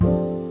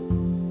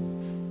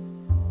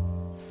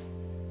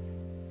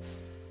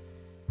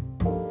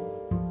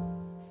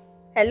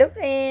Hello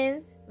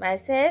friends,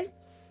 myself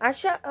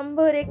Asha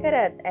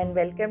Ambore and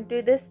welcome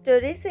to the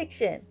story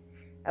section.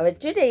 Our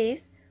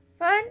today's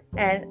fun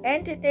and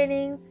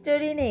entertaining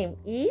story name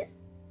is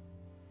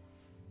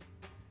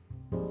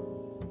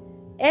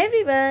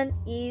Everyone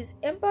is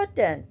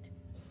Important.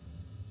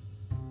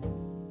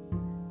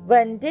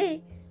 One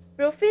day,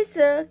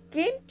 Professor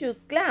came to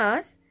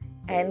class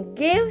and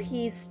gave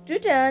his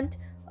student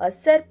a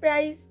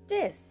surprise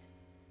test.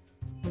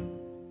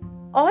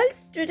 All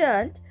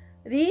students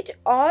read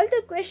all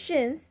the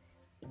questions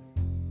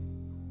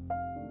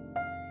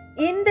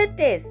in the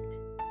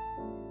test,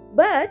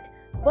 but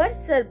were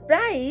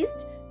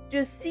surprised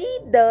to see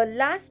the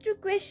last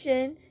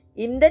question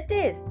in the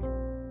test.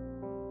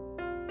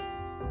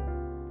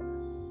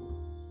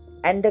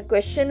 And the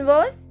question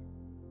was,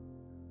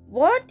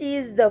 what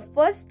is the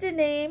first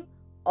name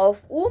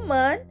of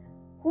woman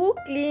who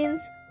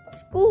cleans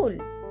school?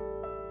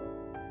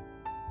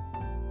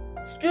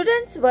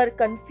 Students were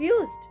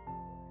confused,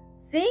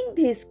 seeing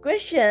this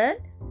question,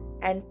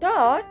 and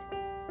thought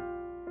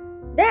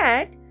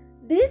that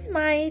this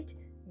might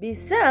be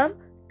some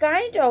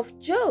kind of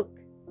joke.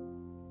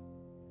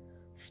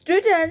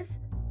 Students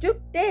took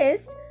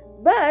test,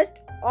 but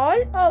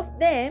all of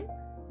them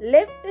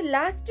left the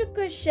last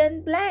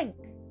question blank.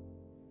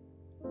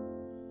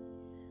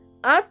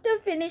 After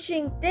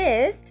finishing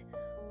test,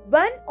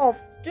 one of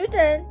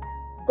students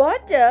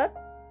got up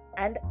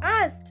and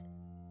asked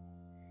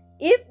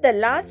if the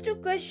last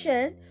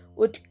question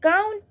would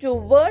count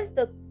towards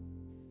the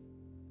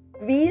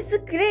quiz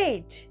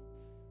grade.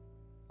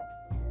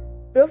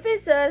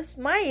 Professor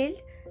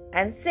smiled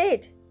and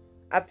said,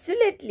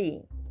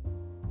 "Absolutely."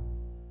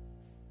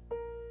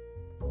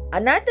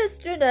 Another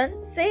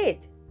student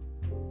said,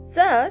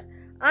 "Sir,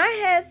 I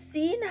have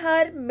seen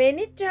her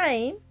many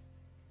times,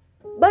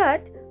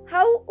 but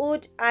how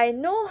would I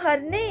know her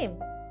name?"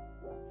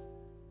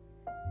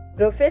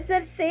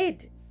 Professor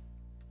said,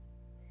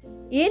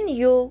 "In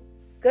your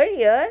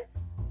careers,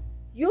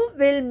 you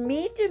will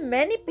meet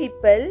many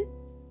people,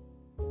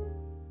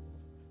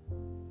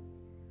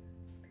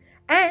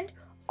 and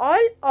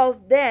all of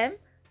them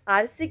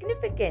are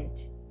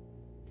significant.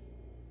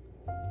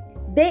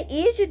 They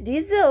each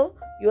deserve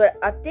your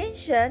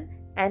attention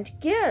and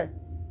care.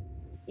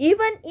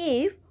 Even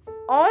if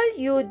all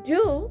you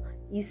do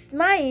is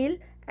smile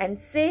and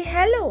say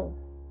hello."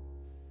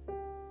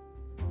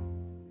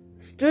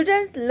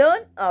 Students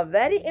learn a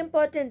very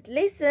important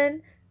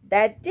lesson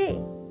that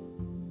day.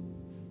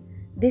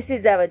 This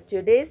is our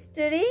today's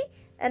story,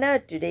 and our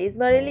today's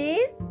moral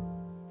is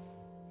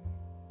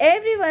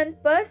every one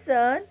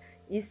person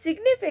is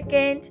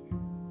significant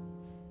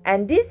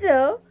and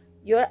deserve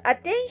your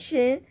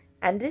attention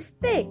and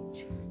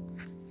respect.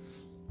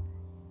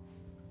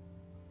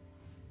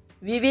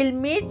 We will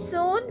meet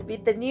soon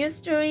with a new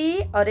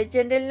story or a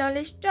general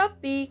knowledge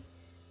topic.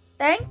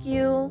 Thank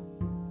you.